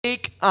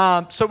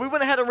So we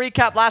went ahead and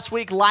recapped last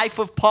week, Life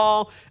of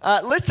Paul.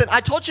 Listen,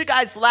 I told you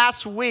guys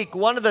last week,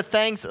 one of the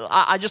things,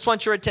 I just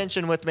want your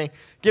attention with me.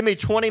 Give me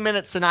 20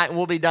 minutes tonight and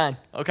we'll be done,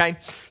 okay?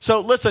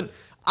 So listen,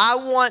 I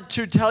want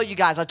to tell you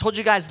guys, I told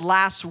you guys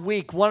last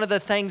week, one of the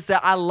things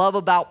that I love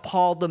about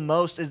Paul the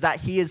most is that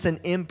he is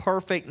an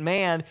imperfect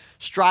man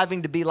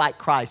striving to be like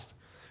Christ.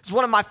 It's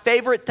one of my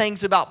favorite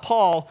things about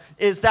Paul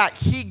is that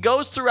he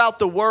goes throughout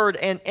the word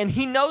and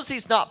he knows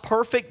he's not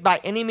perfect by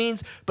any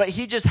means, but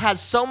he just has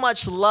so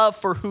much love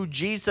for who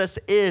Jesus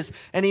is.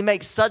 And he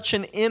makes such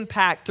an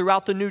impact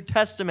throughout the New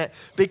Testament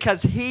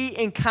because he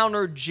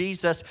encountered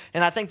Jesus.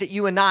 And I think that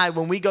you and I,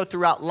 when we go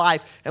throughout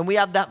life and we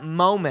have that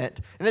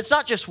moment, and it's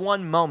not just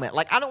one moment.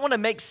 Like, I don't want to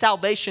make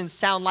salvation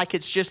sound like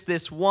it's just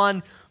this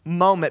one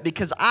moment,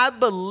 because I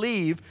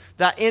believe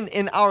that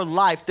in our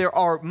life there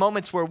are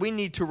moments where we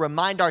need to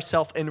remind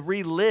ourselves and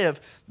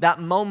relive that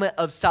moment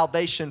of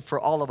salvation for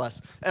all of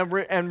us,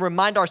 and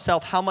remind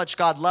ourselves how much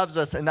God loves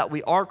us and that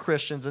we are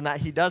Christians and that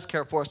he does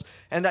care for us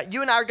and that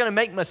you and I are going to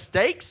make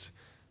mistakes,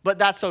 but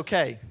that's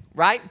okay,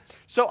 right?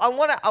 So I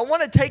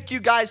want to take you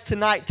guys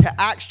tonight to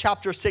Acts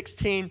chapter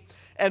 16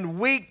 and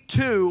week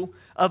 2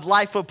 of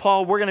Life of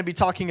Paul. We're going to be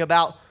talking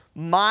about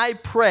my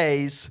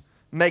praise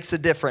makes a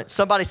difference.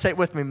 Somebody say it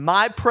with me.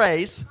 My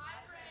praise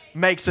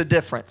makes a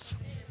difference.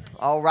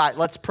 All right,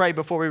 let's pray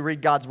before we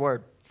read God's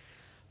word.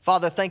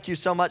 Father, thank you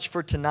so much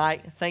for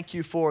tonight. Thank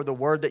you for the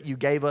word that you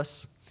gave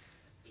us.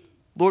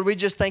 Lord, we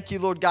just thank you,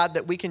 Lord God,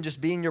 that we can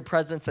just be in your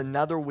presence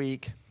another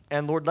week.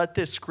 And Lord, let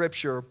this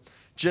scripture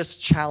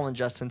just challenge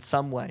us in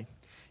some way.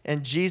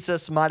 In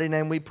Jesus' mighty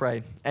name we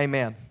pray.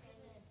 Amen.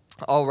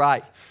 All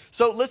right.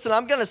 So listen,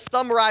 I'm going to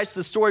summarize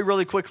the story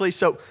really quickly.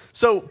 So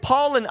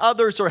Paul and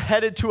others are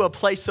headed to a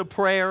place of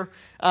prayer.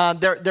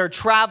 They're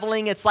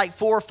traveling. It's like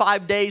 4 or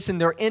 5 days,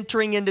 and they're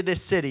entering into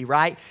this city,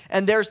 right?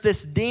 And there's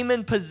this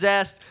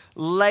demon-possessed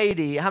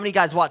lady. How many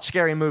guys watch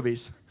scary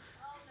movies?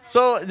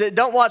 So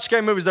don't watch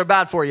scary movies. They're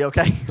bad for you,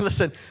 okay?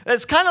 Listen,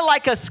 it's kind of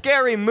like a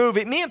scary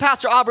movie. Me and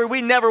Pastor Aubrey,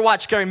 we never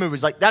watch scary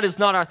movies. Like, that is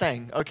not our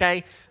thing,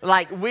 okay?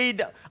 Like,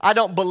 I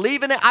don't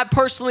believe in it. I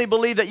personally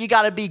believe that you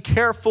got to be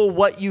careful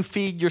what you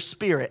feed your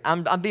spirit.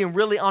 I'm being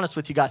really honest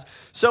with you guys.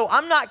 So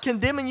I'm not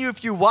condemning you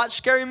if you watch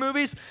scary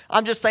movies.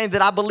 I'm just saying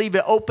that I believe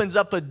it opens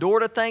up a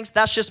door to things.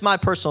 That's just my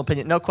personal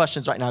opinion. No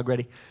questions right now,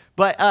 Grady.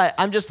 But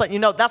I'm just letting you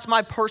know, that's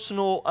my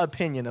personal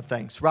opinion of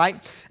things, right?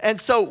 And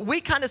so we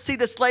kind of see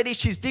this lady.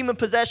 She's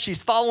demon-possessed.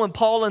 She's following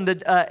Paul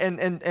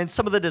and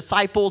some of the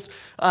disciples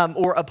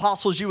or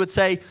apostles, you would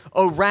say,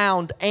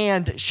 around.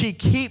 And she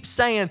keeps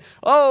saying,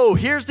 oh,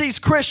 here's these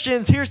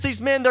Christians. Here's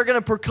these men. They're going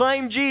to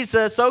proclaim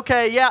Jesus.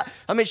 Okay, yeah.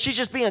 I mean, she's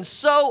just being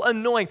so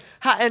annoying.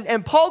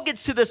 And Paul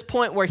gets to this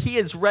point where he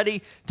is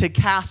ready to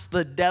cast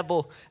the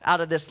devil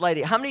out of this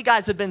lady. How many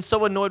guys have been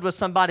so annoyed with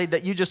somebody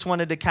that you just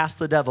wanted to cast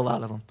the devil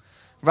out of them?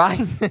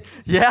 Right?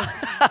 Yeah.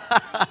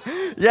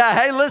 Yeah.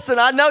 Hey, listen,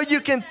 I know you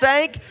can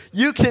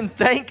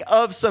think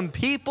of some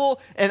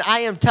people, and I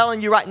am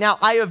telling you right now,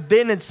 I have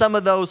been in some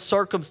of those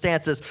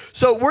circumstances.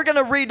 So we're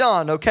going to read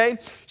on, okay?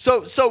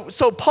 So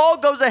Paul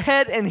goes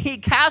ahead and he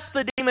casts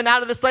the demon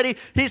out of this lady.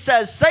 He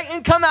says,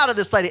 Satan, come out of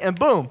this lady, and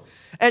boom.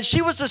 And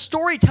she was a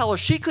storyteller.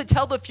 She could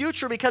tell the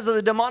future because of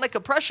the demonic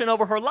oppression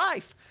over her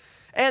life.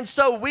 And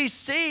so we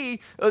see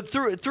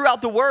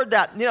throughout the word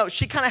that, you know,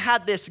 she kind of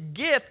had this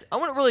gift. I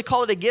wouldn't really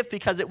call it a gift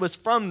because it was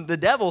from the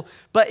devil,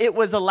 but it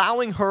was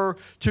allowing her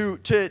to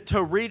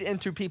read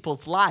into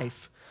people's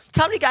life.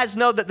 How many guys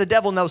know that the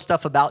devil knows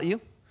stuff about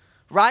you,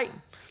 right?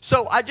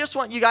 So I just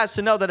want you guys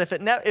to know that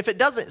if it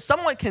doesn't,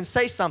 someone can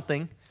say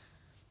something,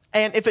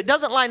 and if it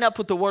doesn't line up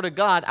with the word of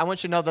God, I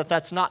want you to know that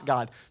that's not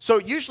God. So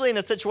usually in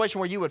a situation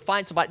where you would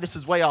find somebody, this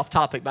is way off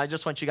topic, but I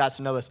just want you guys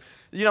to know this.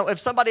 You know, if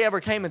somebody ever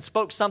came and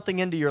spoke something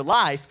into your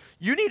life,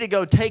 you need to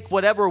go take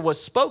whatever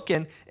was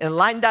spoken and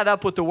line that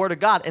up with the word of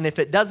God. And if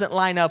it doesn't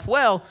line up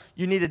well,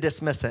 you need to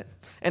dismiss it.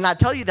 And I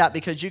tell you that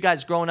because you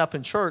guys growing up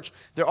in church,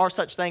 there are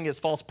such things as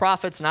false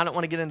prophets, and I don't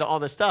want to get into all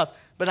this stuff,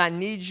 but I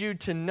need you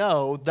to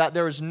know that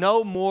there is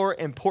no more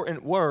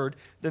important word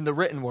than the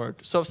written word.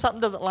 So if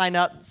something doesn't line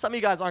up, some of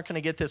you guys aren't going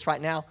to get this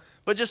right now,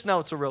 but just know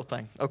it's a real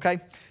thing, okay?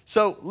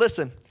 So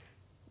listen,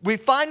 we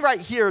find right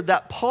here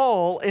that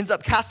Paul ends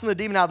up casting the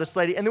demon out of this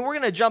lady, and then we're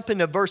going to jump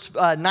into verse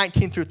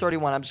 19 through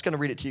 31. I'm just going to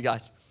read it to you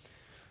guys.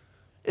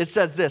 It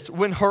says this,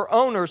 when her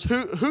owners,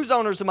 whose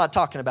owners am I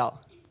talking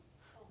about?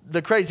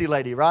 The crazy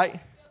lady, right?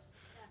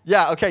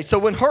 Yeah, okay, so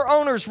when her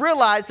owners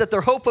realized that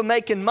their hope of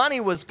making money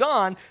was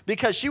gone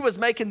because she was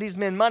making these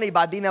men money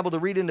by being able to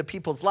read into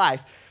people's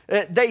life,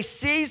 they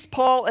seized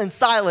Paul and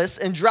Silas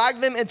and dragged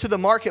them into the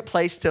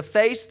marketplace to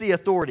face the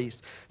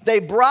authorities. They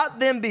brought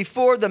them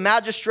before the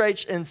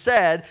magistrates and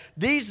said,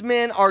 these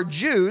men are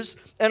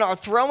Jews and are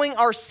throwing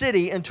our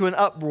city into an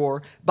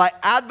uproar by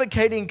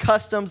advocating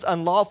customs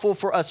unlawful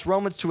for us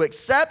Romans to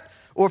accept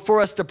or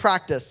for us to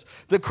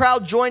practice. The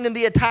crowd joined in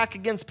the attack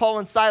against Paul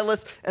and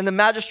Silas, and the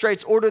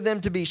magistrates ordered them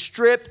to be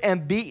stripped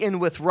and beaten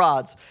with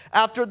rods.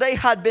 After they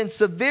had been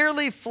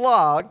severely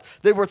flogged,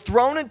 they were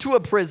thrown into a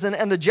prison,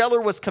 and the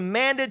jailer was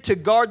commanded to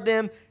guard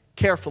them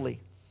carefully.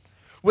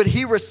 When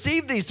he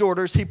received these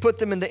orders, he put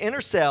them in the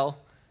inner cell,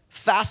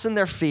 fastened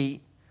their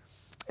feet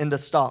in the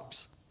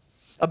stocks.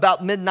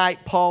 About midnight,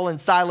 Paul and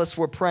Silas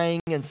were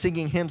praying and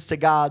singing hymns to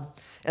God,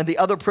 and the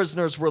other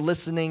prisoners were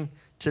listening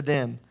to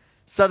them.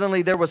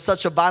 Suddenly, there was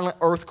such a violent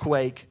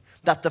earthquake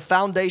that the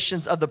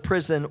foundations of the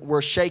prison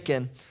were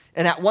shaken,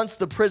 and at once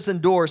the prison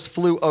doors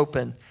flew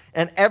open,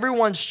 and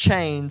everyone's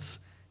chains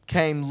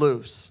came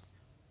loose.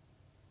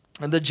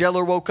 And the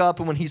jailer woke up,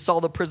 and when he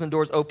saw the prison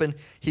doors open,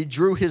 he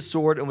drew his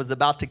sword and was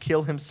about to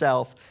kill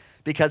himself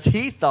because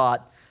he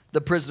thought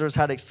the prisoners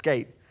had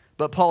escaped.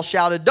 But Paul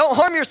shouted, "Don't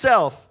harm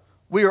yourself.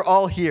 We are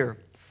all here."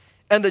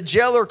 And the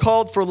jailer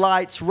called for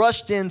lights,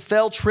 rushed in,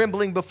 fell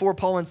trembling before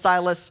Paul and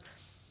Silas.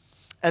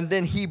 And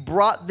then he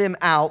brought them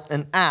out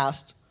and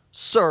asked,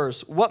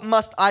 "Sirs, what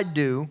must I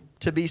do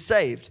to be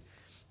saved?"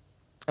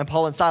 And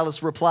Paul and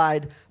Silas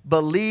replied,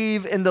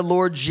 "Believe in the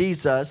Lord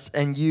Jesus,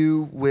 and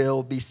you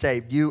will be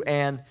saved, you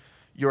and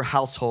your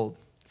household."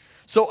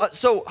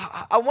 So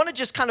I want to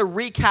just kind of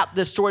recap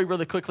this story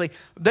really quickly.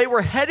 They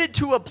were headed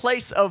to a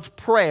place of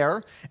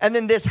prayer, and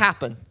then this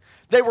happened.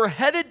 They were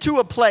headed to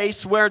a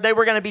place where they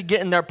were going to be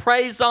getting their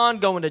praise on,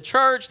 going to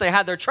church. They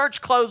had their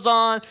church clothes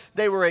on.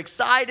 They were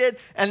excited.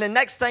 And the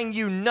next thing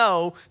you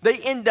know, they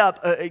end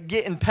up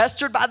getting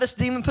pestered by this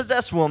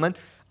demon-possessed woman,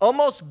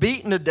 almost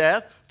beaten to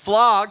death,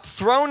 flogged,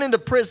 thrown into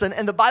prison.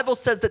 And the Bible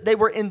says that they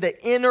were in the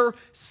inner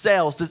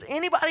cells. Does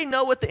anybody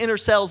know what the inner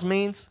cells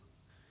means?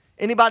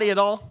 Anybody at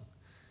all?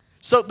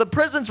 So the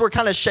prisons were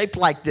kind of shaped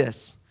like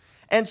this.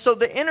 And so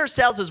the inner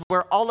cells is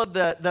where all of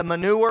the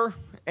manure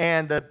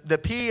and the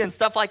pee and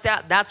stuff like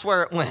that, that's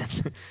where it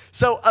went.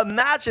 So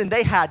imagine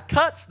they had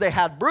cuts, they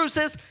had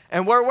bruises,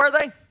 and where were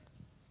they?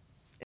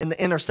 In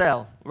the inner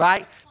cell,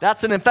 right?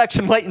 That's an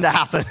infection waiting to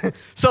happen.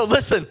 So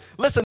listen,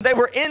 they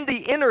were in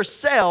the inner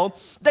cell.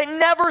 They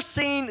never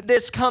seen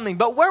this coming.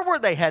 But where were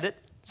they headed?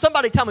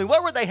 Somebody tell me,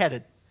 where were they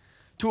headed?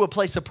 To a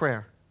place of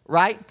prayer.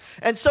 Right?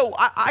 And so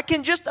I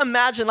can just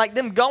imagine like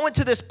them going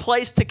to this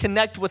place to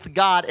connect with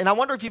God. And I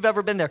wonder if you've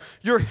ever been there.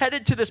 You're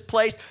headed to this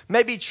place,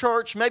 maybe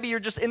church, maybe you're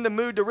just in the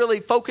mood to really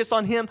focus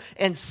on Him,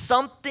 and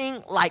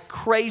something like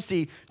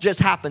crazy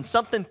just happens.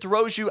 Something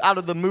throws you out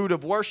of the mood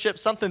of worship.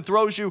 Something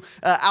throws you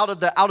out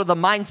of the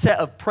mindset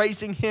of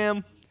praising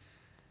Him.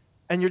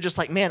 And you're just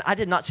like, man, I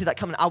did not see that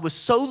coming. I was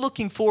so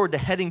looking forward to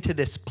heading to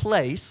this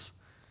place,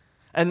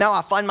 and now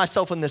I find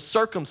myself in this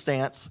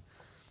circumstance.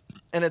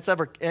 And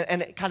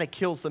it kind of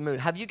kills the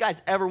mood. Have you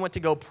guys ever went to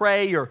go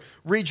pray or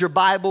read your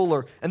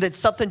Bible, and then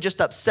something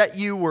just upset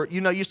you, or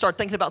you start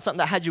thinking about something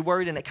that had you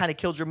worried and it kind of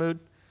killed your mood?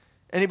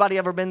 Anybody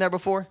ever been there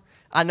before?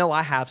 I know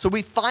I have. So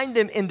we find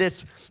them in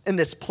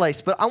this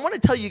place. But I want to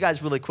tell you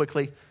guys really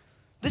quickly,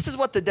 this is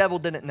what the devil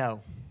didn't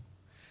know.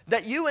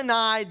 That you and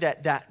I,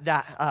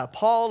 that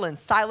Paul and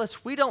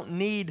Silas, we don't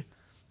need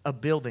a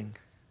building.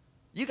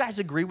 You guys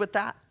agree with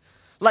that?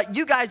 Like,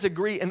 you guys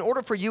agree, in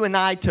order for you and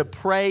I to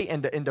pray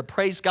and to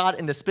praise God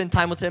and to spend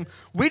time with Him,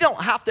 we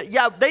don't have to.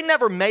 Yeah, they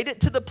never made it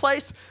to the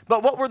place,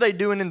 but what were they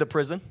doing in the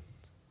prison?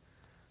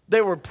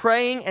 They were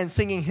praying and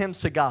singing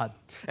hymns to God.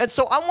 And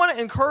so I want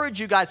to encourage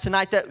you guys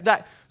tonight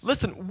that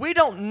listen, we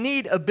don't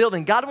need a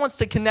building. God wants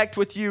to connect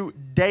with you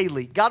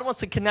daily. God wants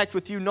to connect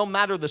with you no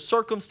matter the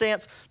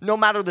circumstance, no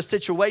matter the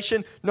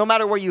situation, no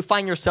matter where you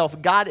find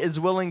yourself. God is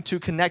willing to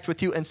connect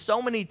with you. And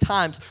so many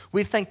times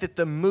we think that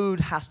the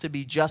mood has to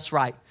be just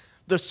right.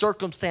 The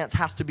circumstance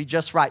has to be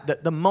just right.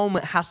 The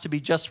moment has to be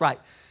just right.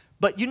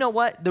 But you know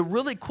what? The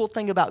really cool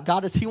thing about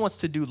God is He wants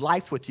to do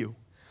life with you.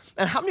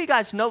 And how many of you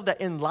guys know that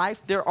in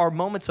life there are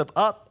moments of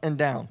up and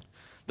down?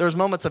 There's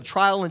moments of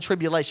trial and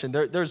tribulation.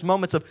 There's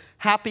moments of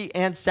happy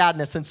and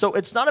sadness. And so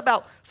it's not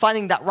about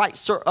finding that right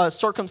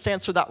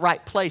circumstance or that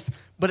right place,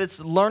 but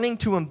it's learning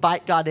to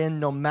invite God in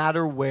no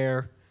matter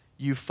where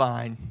you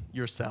find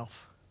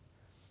yourself.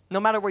 No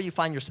matter where you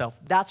find yourself.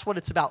 That's what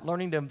it's about,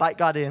 learning to invite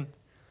God in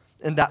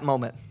that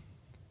moment.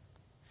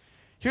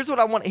 Here's what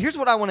I want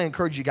to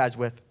encourage you guys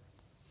with.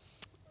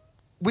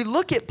 We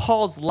look at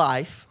Paul's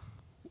life,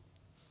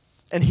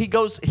 and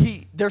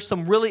there's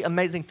some really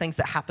amazing things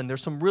that happen.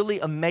 There's some really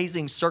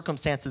amazing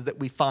circumstances that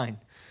we find.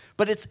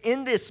 But it's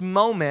in this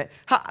moment.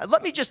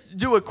 Let me just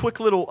do a quick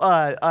little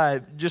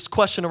just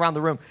question around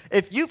the room.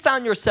 If you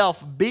found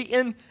yourself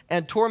beaten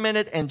and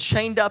tormented and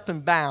chained up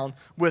and bound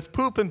with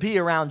poop and pee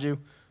around you,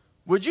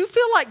 would you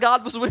feel like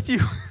God was with you?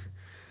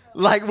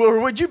 Like,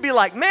 or would you be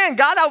like, man,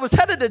 God, I was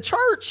headed to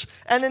church,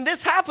 and then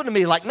this happened to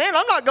me. Like, man,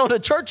 I'm not going to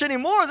church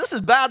anymore. This is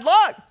bad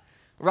luck,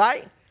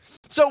 right?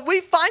 So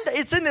we find that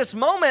it's in this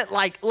moment,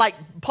 like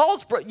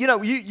Paul's,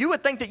 you would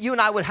think that you and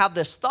I would have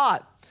this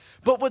thought.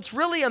 But what's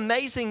really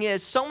amazing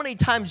is so many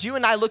times you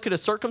and I look at a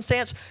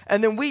circumstance,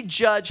 and then we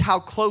judge how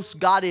close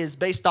God is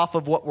based off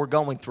of what we're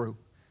going through.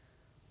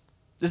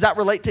 Does that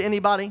relate to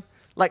anybody?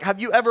 Like,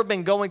 have you ever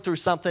been going through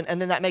something and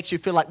then that makes you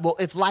feel like, well,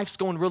 if life's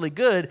going really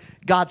good,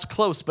 God's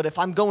close. But if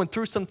I'm going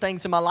through some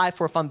things in my life,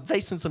 or if I'm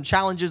facing some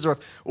challenges, or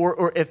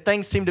if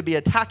things seem to be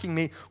attacking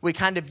me, we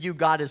kind of view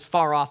God as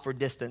far off or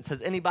distant.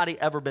 Has anybody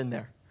ever been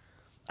there?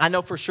 I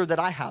know for sure that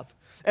I have.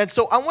 And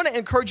so I want to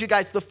encourage you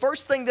guys. The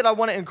first thing that I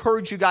want to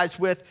encourage you guys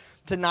with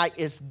tonight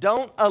is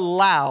don't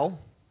allow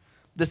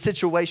the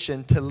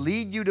situation to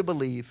lead you to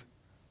believe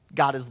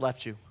God has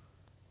left you.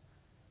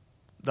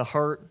 The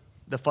hurt,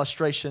 the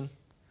frustration,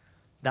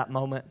 that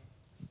moment.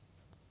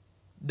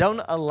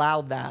 Don't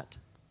allow that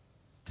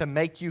to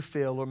make you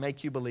feel or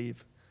make you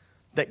believe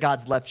that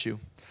God's left you.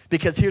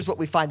 Because here's what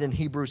we find in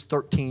Hebrews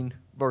 13,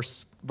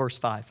 verse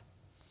 5.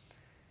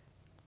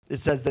 It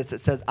says this, it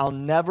says, I'll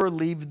never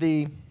leave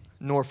thee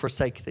nor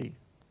forsake thee.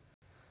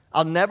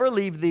 I'll never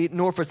leave thee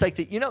nor forsake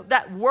thee. You know,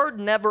 that word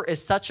never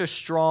is such a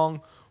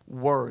strong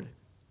word.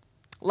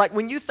 Like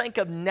when you think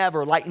of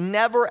never, like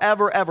never,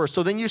 ever, ever.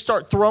 So then you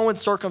start throwing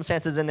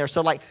circumstances in there.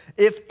 So like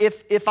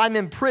if I'm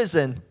in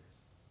prison,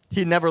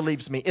 he never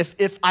leaves me.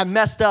 If I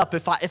messed up,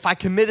 if I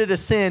committed a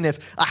sin,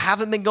 if I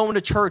haven't been going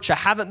to church, I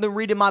haven't been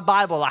reading my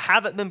Bible, I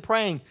haven't been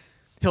praying,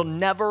 he'll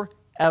never,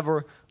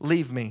 ever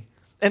leave me.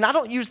 And I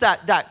don't use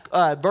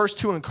that verse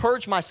to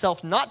encourage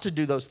myself not to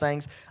do those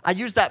things. I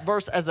use that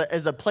verse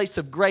as a place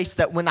of grace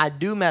that when I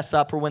do mess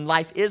up or when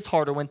life is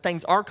hard or when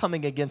things are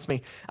coming against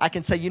me, I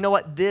can say, you know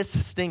what,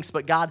 this stinks,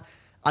 but God,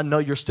 I know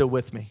you're still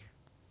with me.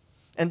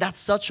 And that's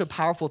such a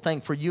powerful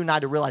thing for you and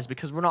I to realize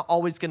because we're not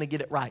always going to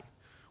get it right.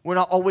 We're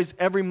not always,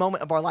 every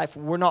moment of our life,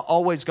 we're not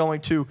always going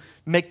to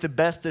make the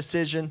best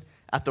decision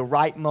at the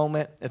right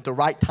moment, at the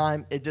right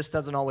time. It just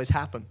doesn't always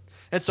happen.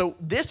 And so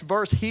this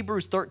verse,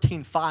 Hebrews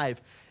 13:5,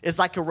 is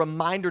like a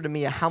reminder to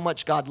me of how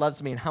much God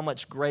loves me and how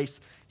much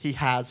grace he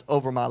has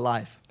over my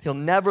life. He'll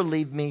never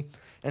leave me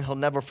and he'll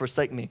never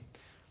forsake me.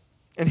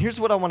 And here's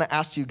what I want to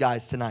ask you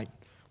guys tonight.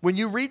 When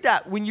you read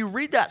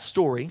that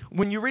story,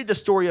 when you read the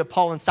story of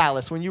Paul and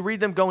Silas, when you read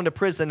them going to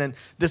prison and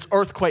this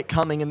earthquake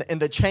coming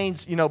and the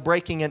chains,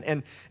 breaking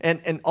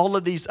and all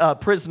of these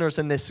prisoners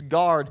and this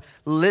guard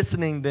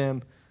listening to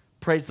them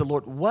praise the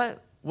Lord,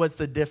 what was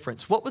the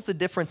difference? What was the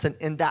difference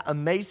in that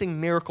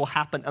amazing miracle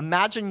happen?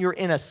 Imagine you're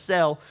in a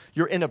cell,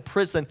 you're in a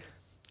prison,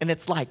 and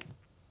it's like,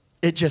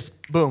 it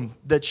just, boom,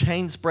 the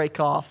chains break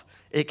off,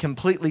 it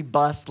completely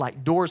busts,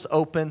 like doors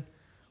open.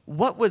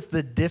 What was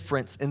the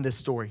difference in this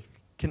story?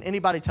 Can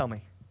anybody tell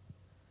me?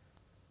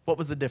 What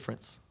was the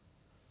difference?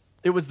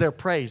 It was their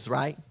praise,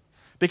 right?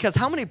 Because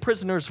how many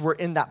prisoners were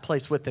in that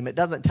place with them? It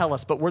doesn't tell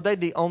us, but were they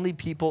the only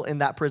people in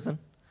that prison?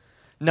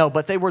 No,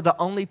 but they were the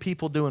only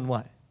people doing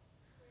what?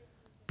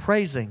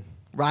 Praising,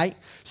 right?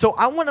 So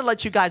I want to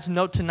let you guys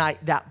know tonight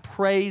that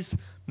praise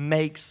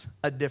makes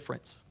a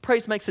difference.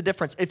 Praise makes a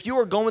difference. If you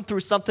are going through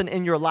something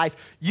in your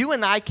life, you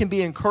and I can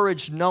be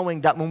encouraged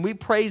knowing that when we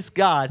praise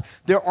God,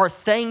 there are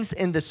things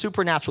in the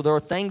supernatural, there are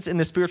things in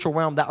the spiritual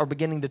realm that are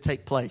beginning to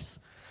take place.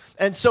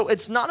 And so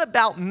it's not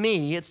about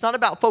me. It's not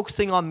about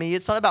focusing on me.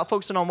 It's not about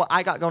focusing on what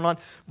I got going on,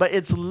 but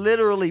it's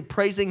literally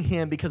praising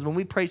him because when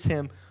we praise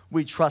him,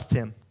 we trust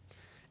him.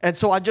 And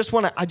so I just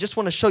want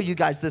to show you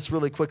guys this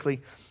really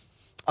quickly.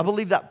 I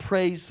believe that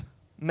praise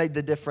made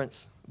the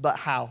difference, but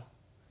how?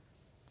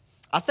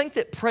 I think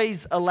that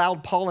praise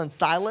allowed Paul and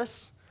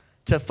Silas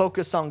to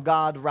focus on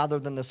God rather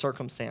than the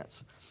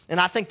circumstance. And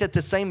I think that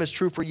the same is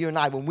true for you and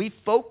I. When we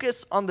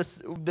focus on the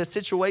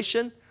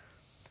situation,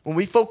 when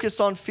we focus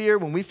on fear,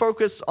 when we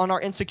focus on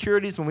our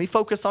insecurities, when we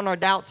focus on our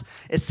doubts,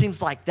 it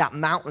seems like that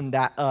mountain,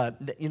 that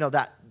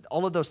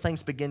all of those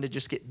things begin to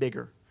just get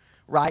bigger.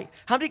 Right?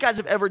 How many of you guys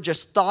have ever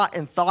just thought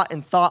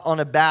on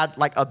a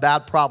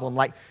bad problem?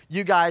 Like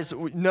you guys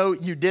know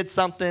you did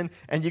something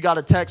and you got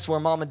a text where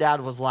mom and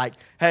dad was like,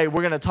 hey,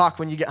 we're going to talk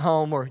when you get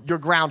home or you're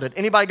grounded.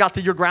 Anybody got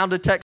the you're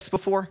grounded text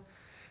before?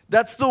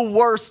 That's the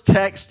worst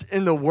text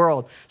in the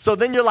world. So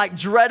then you're like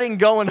dreading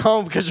going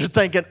home because you're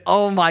thinking,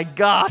 oh my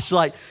gosh,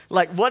 like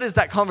what is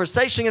that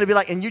conversation going to be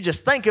like? And you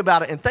just think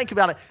about it.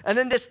 And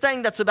then this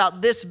thing that's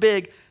about this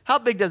big, how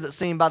big does it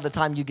seem by the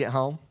time you get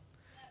home?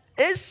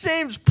 It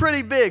seems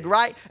pretty big,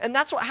 right? And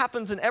that's what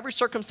happens in every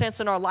circumstance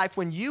in our life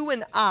when you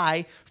and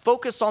I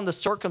focus on the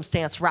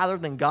circumstance rather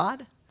than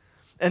God.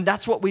 And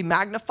that's what we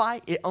magnify.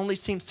 It only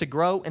seems to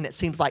grow and it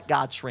seems like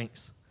God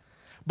shrinks.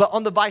 But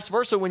on the vice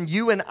versa, when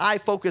you and I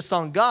focus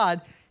on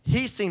God,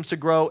 he seems to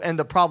grow and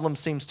the problem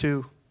seems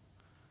to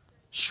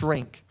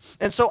shrink.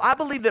 And so I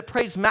believe that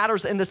praise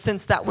matters in the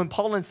sense that when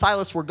Paul and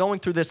Silas were going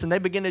through this and they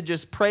began to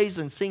just praise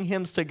and sing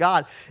hymns to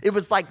God, it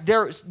was like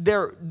their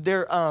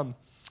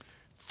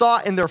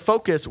thought and their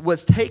focus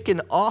was taken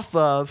off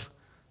of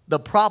the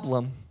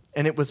problem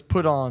and it was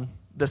put on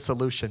the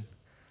solution.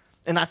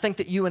 And I think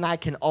that you and I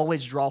can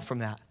always draw from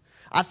that.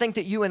 I think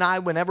that you and I,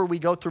 whenever we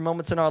go through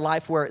moments in our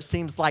life where it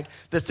seems like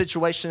the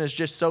situation is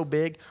just so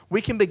big,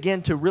 we can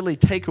begin to really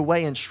take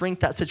away and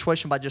shrink that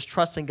situation by just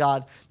trusting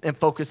God and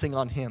focusing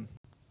on him.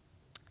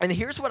 And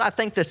here's what I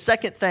think the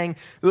second thing,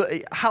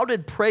 how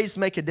did praise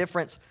make a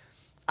difference?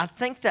 I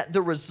think that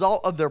the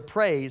result of their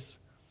praise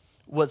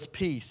was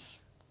peace.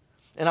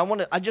 And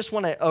I just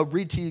want to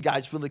read to you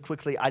guys really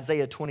quickly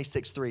Isaiah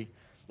 26:3.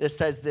 It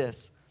says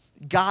this,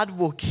 God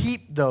will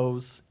keep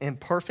those in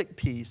perfect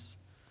peace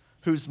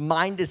whose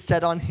mind is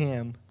set on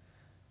him,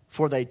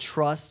 for they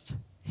trust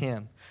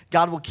him.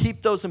 God will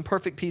keep those in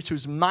perfect peace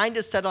whose mind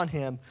is set on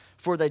him,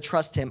 for they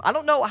trust him. I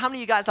don't know how many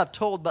of you guys I've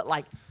told, but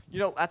like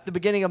At the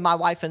beginning of my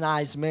wife and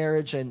I's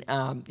marriage, and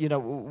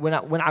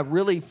when I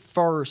really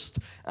first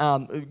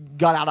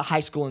got out of high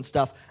school and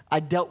stuff, I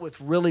dealt with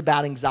really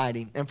bad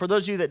anxiety. And for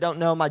those of you that don't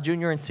know, my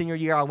junior and senior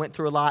year, I went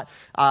through a lot.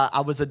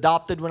 I was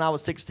adopted when I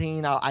was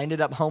 16. I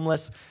ended up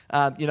homeless,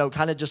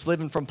 kind of just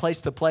living from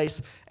place to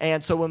place.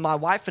 And so when my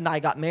wife and I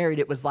got married,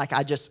 it was like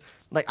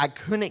I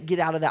couldn't get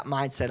out of that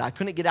mindset. I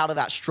couldn't get out of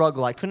that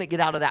struggle. I couldn't get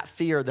out of that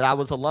fear that I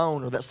was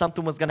alone or that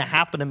something was going to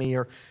happen to me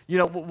or,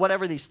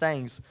 whatever these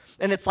things.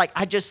 And it's like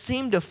I just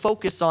seemed to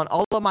focus on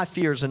all of my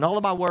fears and all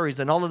of my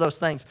worries and all of those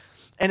things.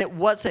 And it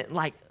wasn't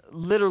like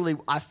literally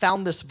I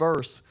found this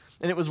verse,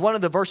 and it was one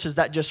of the verses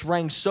that just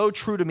rang so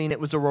true to me, and it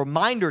was a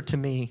reminder to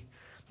me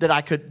that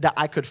I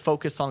could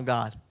focus on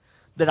God,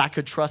 that I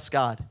could trust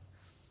God.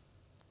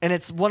 And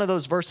it's one of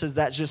those verses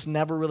that just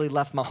never really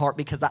left my heart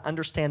because I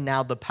understand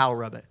now the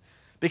power of it.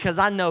 Because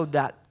I know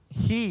that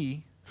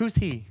who's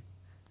he?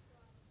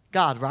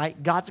 God,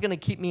 right? God's going to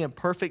keep me in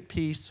perfect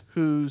peace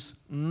whose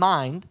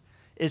mind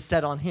is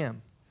set on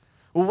him.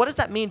 Well, what does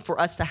that mean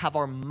for us to have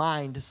our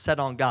mind set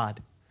on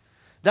God?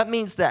 That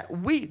means that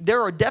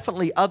there are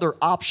definitely other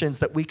options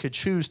that we could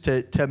choose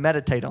to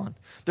meditate on.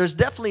 There's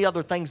definitely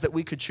other things that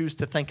we could choose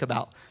to think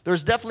about.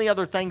 There's definitely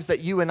other things that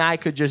you and I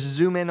could just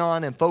zoom in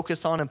on and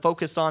focus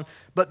on.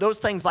 But those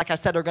things, like I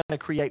said, are going to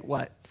create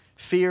what?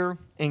 Fear,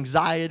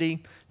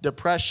 anxiety,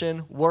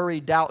 depression, worry,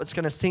 doubt. It's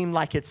going to seem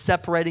like it's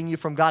separating you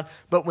from God.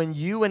 But when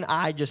you and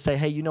I just say,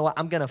 hey, you know what?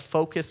 I'm going to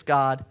focus,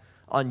 God,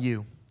 on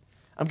you.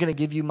 I'm going to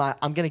give you my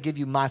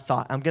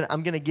thought. I'm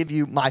going to give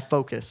you my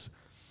focus.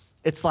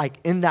 It's like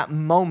in that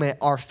moment,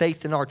 our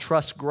faith and our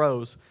trust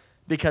grows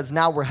because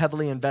now we're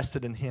heavily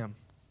invested in him.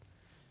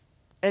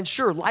 And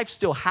sure, life's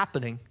still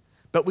happening,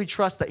 but we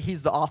trust that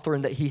he's the author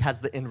and that he has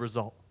the end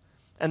result.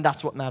 And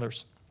that's what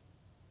matters.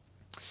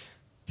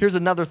 Here's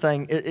another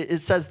thing. It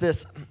says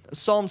this.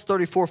 Psalms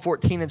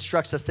 34:14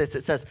 instructs us this.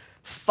 It says,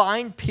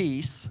 find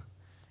peace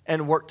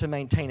and work to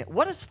maintain it.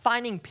 What does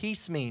finding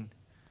peace mean?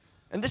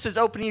 And this is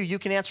open to you. You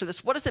can answer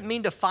this. What does it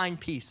mean to find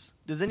peace?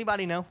 Does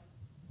anybody know?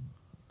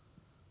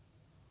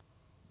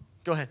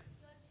 Go ahead.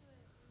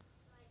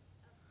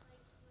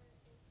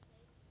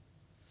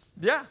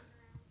 Yeah.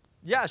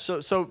 Yeah,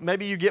 so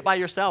maybe you get by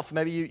yourself.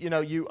 Maybe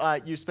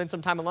you spend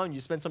some time alone.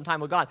 You spend some time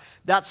with God.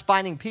 That's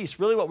finding peace.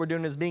 Really what we're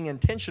doing is being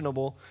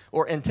intentional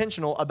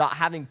about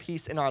having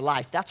peace in our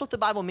life. That's what the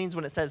Bible means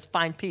when it says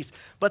find peace.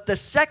 But the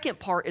second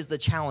part is the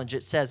challenge.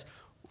 It says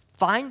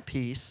find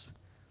peace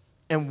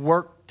and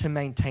work to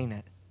maintain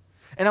it.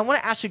 And I want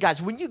to ask you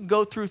guys, when you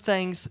go through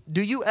things,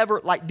 do you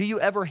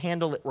ever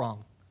handle it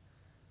wrong?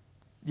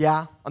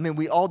 Yeah, I mean,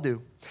 we all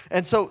do.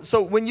 And so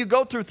when you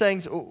go through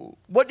things,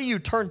 what do you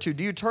turn to?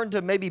 Do you turn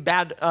to maybe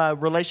bad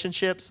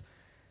relationships,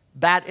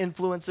 bad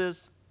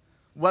influences,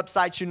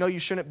 websites you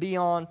shouldn't be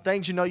on,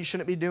 things you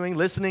shouldn't be doing,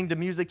 listening to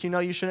music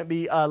you shouldn't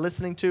be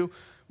listening to?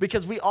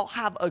 Because we all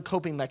have a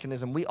coping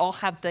mechanism. We all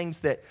have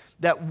things that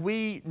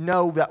we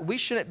know that we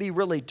shouldn't be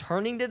really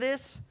turning to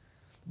this,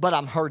 but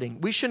I'm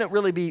hurting. We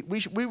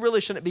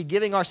really shouldn't be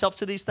giving ourselves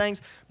to these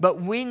things,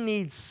 but we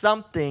need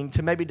something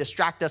to maybe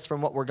distract us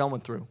from what we're going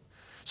through.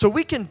 So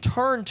we can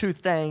turn to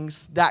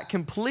things that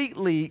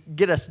completely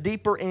get us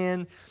deeper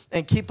in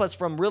and keep us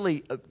from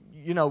really,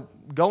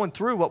 going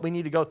through what we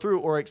need to go through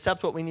or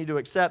accept what we need to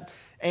accept.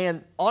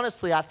 And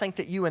honestly, I think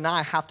that you and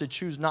I have to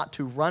choose not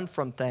to run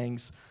from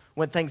things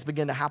when things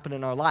begin to happen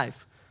in our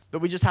life.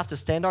 But we just have to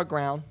stand our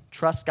ground,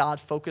 trust God,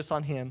 focus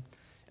on him,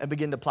 and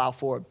begin to plow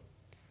forward.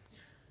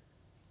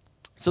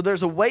 So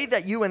there's a way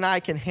that you and I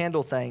can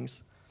handle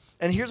things.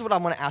 And here's what I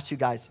want to ask you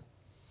guys.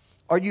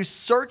 Are you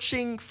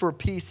searching for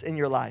peace in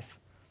your life?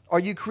 Are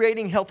you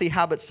creating healthy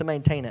habits to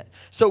maintain it?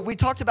 So we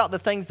talked about the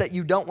things that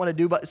you don't want to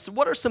do, but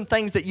what are some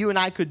things that you and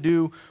I could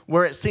do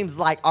where it seems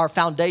like our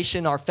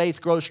foundation, our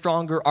faith grows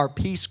stronger, our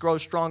peace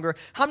grows stronger?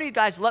 How many of you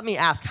guys, let me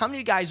ask, how many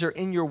of you guys are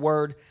in your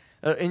word,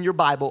 in your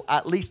Bible,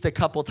 at least a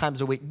couple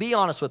times a week? Be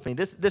honest with me.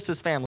 This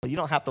is family. You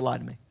don't have to lie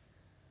to me.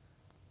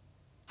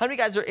 How many of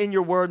you guys are in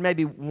your word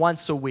maybe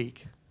once a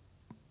week?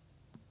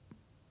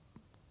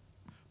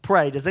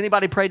 Pray. Does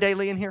anybody pray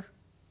daily in here?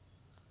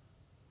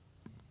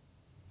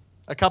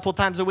 A couple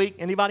times a week?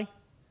 Anybody?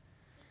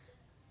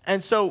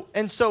 And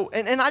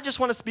I just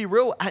want us to be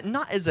real. I'm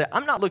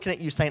not looking at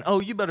you saying, oh,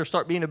 you better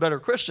start being a better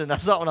Christian.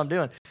 That's not what I'm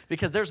doing.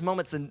 Because there's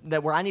moments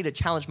where I need to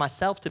challenge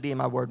myself to be in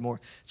my word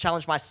more,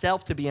 challenge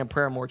myself to be in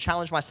prayer more,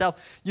 challenge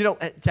myself,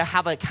 to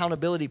have an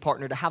accountability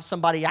partner, to have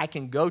somebody I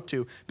can go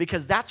to,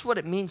 because that's what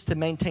it means to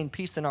maintain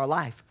peace in our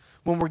life.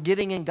 When we're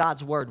getting in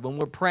God's word, when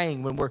we're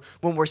praying, when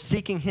we're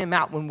seeking him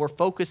out, when we're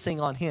focusing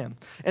on him.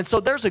 And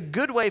so there's a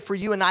good way for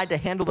you and I to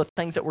handle the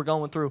things that we're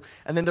going through.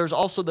 And then there's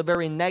also the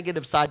very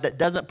negative side that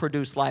doesn't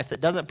produce life,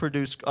 that doesn't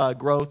produce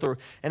growth,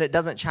 and it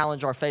doesn't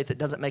challenge our faith. It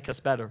doesn't make us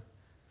better.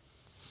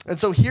 And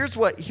so here's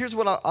what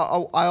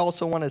I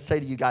also want to say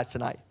to you guys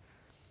tonight.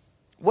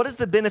 What is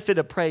the benefit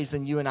of praise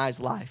in you and I's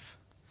life?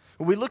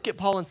 When we look at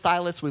Paul and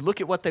Silas, we look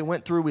at what they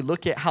went through, we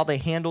look at how they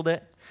handled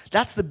it.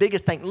 That's the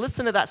biggest thing.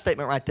 Listen to that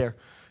statement right there.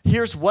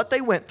 Here's what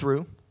they went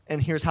through,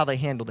 and here's how they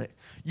handled it.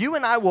 You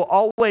and I will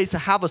always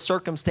have a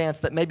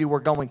circumstance that maybe we're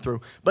going through.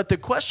 But the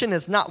question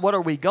is not what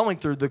are we going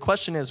through? The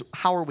question is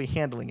how are we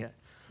handling it?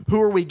 Who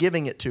are we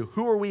giving it to?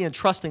 Who are we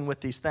entrusting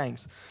with these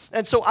things?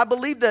 And so I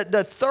believe that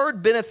the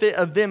third benefit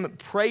of them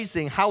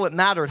praising, how it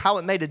mattered, how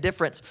it made a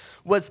difference,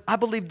 was I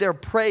believe their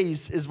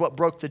praise is what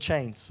broke the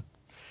chains.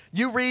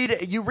 You read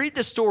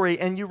the story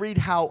and you read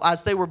how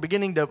as they were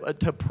beginning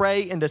to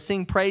pray and to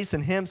sing praise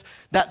and hymns,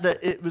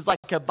 it was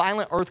like a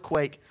violent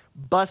earthquake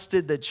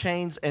busted the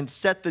chains and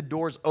set the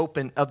doors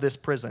open of this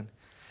prison.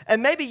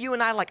 And maybe you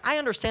and I, I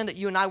understand that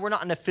you and I, we're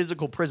not in a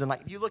physical prison.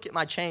 Like, you look at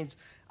my chains,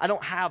 I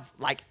don't have,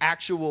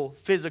 actual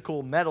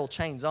physical metal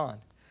chains on.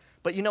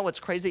 But you know what's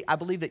crazy? I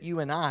believe that you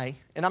and I,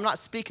 and I'm not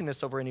speaking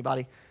this over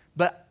anybody,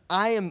 but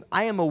I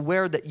am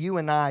aware that you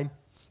and I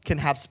can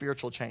have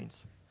spiritual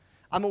chains.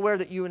 I'm aware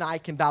that you and I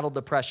can battle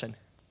depression.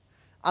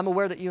 I'm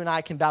aware that you and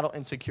I can battle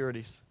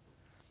insecurities.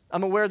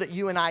 I'm aware that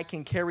you and I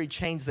can carry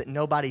chains that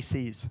nobody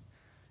sees.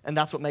 And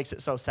that's what makes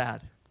it so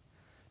sad.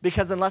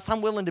 Because unless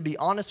I'm willing to be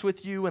honest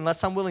with you,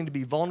 unless I'm willing to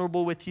be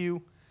vulnerable with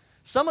you,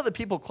 some of the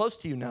people close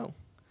to you know.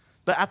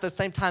 But at the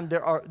same time,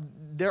 there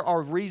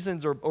are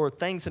reasons or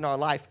things in our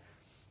life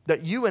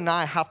that you and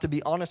I have to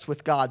be honest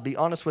with God, be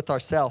honest with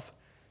ourselves,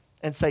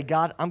 and say,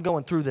 God, I'm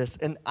going through this.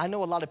 And I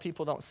know a lot of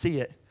people don't see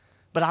it,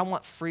 but I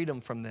want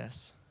freedom from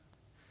this.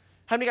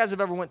 How many of you guys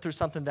have ever went through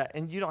something that,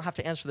 and you don't have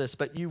to answer this,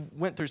 but you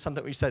went through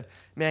something where you said,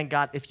 man,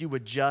 God, if you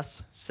would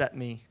just set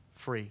me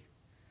free.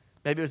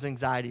 Maybe it was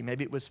anxiety.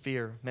 Maybe it was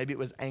fear. Maybe it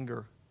was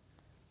anger.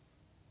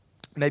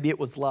 Maybe it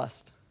was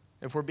lust.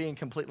 If we're being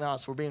completely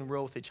honest, we're being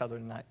real with each other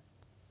tonight.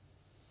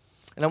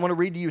 And I want to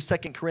read to you 2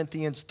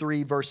 Corinthians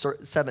 3, verse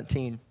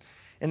 17.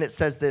 And it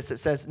says this. It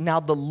says, now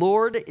the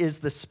Lord is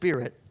the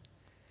Spirit,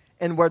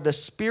 and where the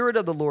Spirit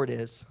of the Lord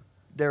is,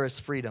 there is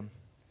freedom.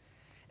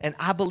 And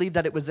I believe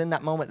that it was in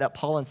that moment that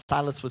Paul and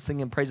Silas was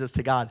singing praises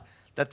to God,